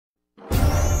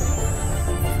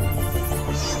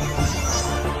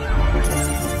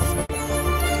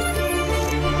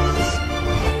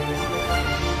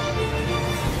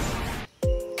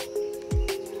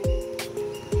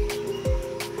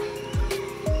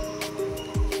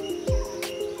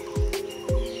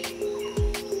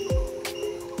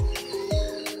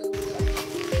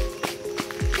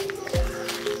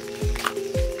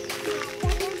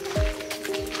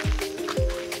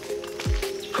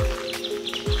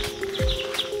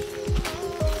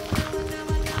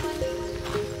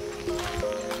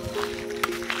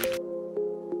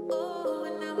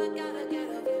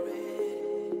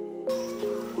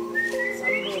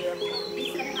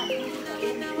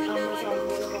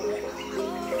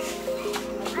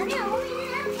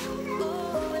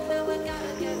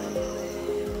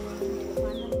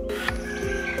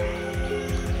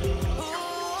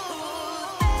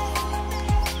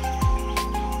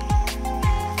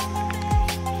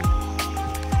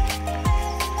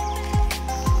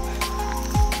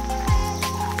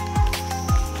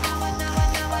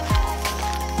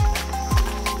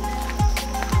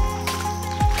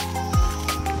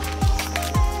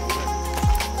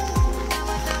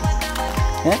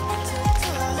ඈ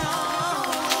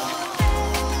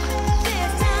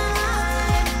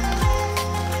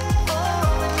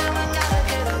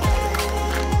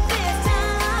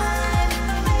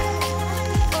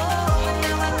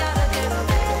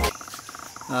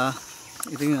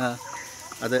ඉතින්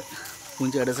අද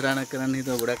පුංචි වැඩසටහනක් කරන්න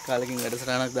හිතුවා. ගොඩක් කාලෙකින්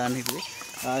වැඩසටහනක් දාන්න හිතුවේ.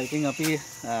 ඉතින් අපි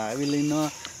ඇවිල්ලා ඉන්නවා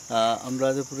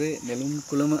අනුරාධපුරේ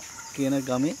නෙළුම්කුලම කියන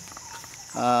ගමේ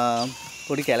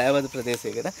පොඩි කැලෑවද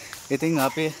ප්‍රදේශයකට. ඉතින්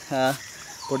අපි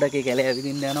පොඩක් ඒ කැලේ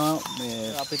ඇවිදින්න යනවා.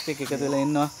 අපිත් එක්ක එකතු වෙලා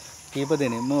ඉන්නවා කීප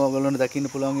දෙනෙක්ම. ඔයගොල්ලන්ට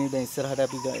දකින්න පුළුවන් මේ දැන් ඉස්සරහට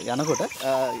අපි යනකොට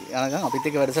යනකම් අපිත්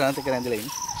එක්ක වැඩසටහනත් එක්ක රැඳිලා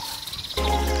ඉන්න.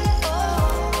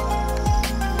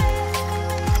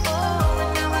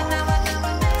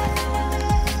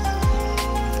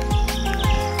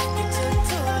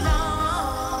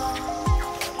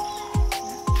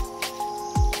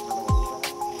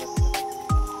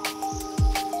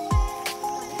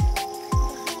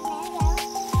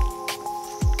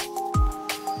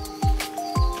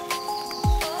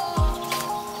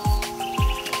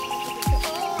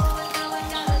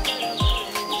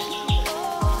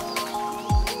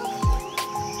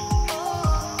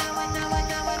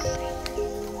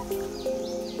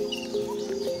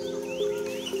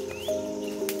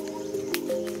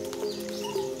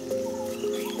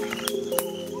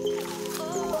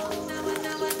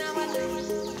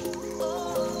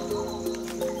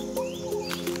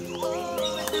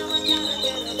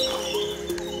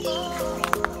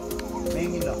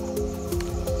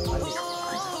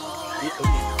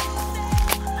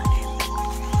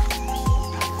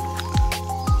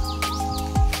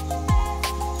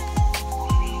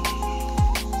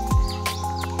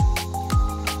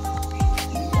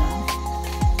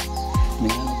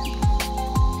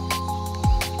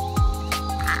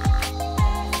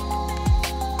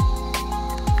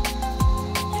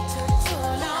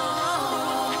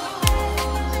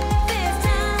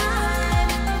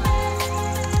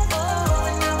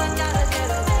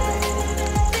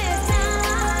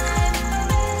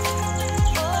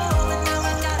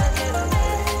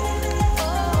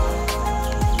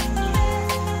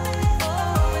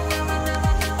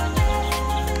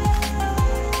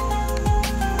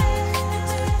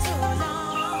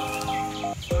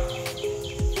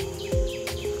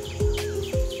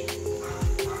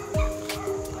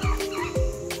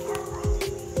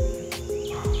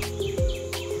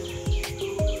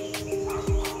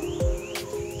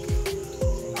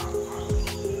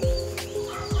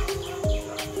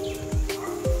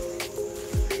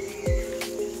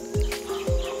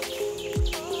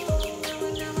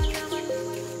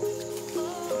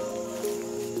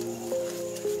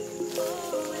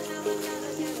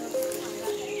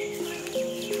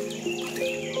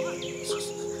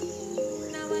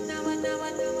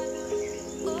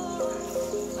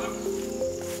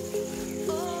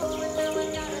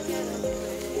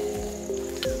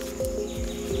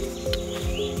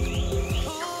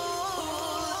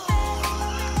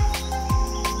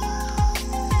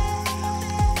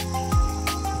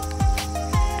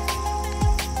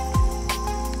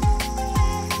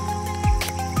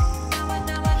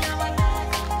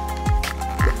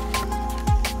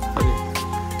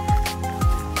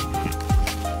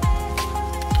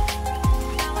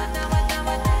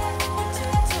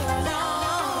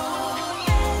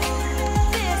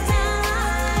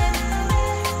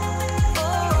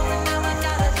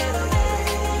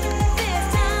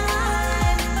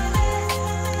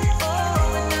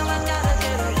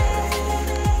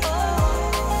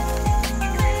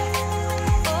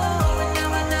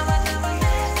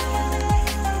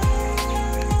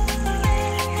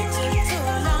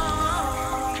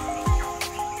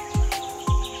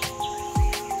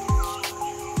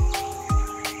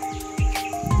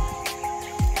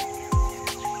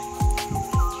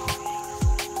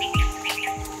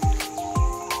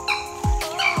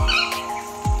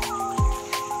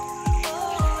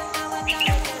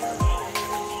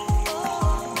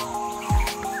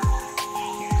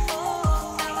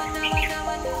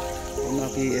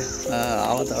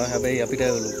 ආවතාව හැබැයි අපිට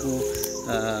ලොකු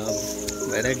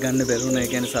වැඩක් ගන්න බැරුණා. ඒ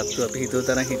කියන්නේ සත්තු අපි හිතුව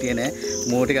තරම් හිටියේ නෑ.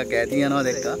 මෝ ටිකක් ඈතින් යනවා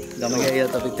දැක්කා. ගමගේ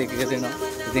අයියාත් අපිත් එක්ක එකතු වෙනවා.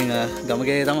 ඉතින්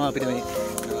ගමගේ අයියා තමයි අපිට මේ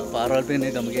පාරවල්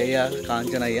පෙන්නේ. ගමගේ අයියා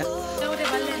කාංචන අයියා.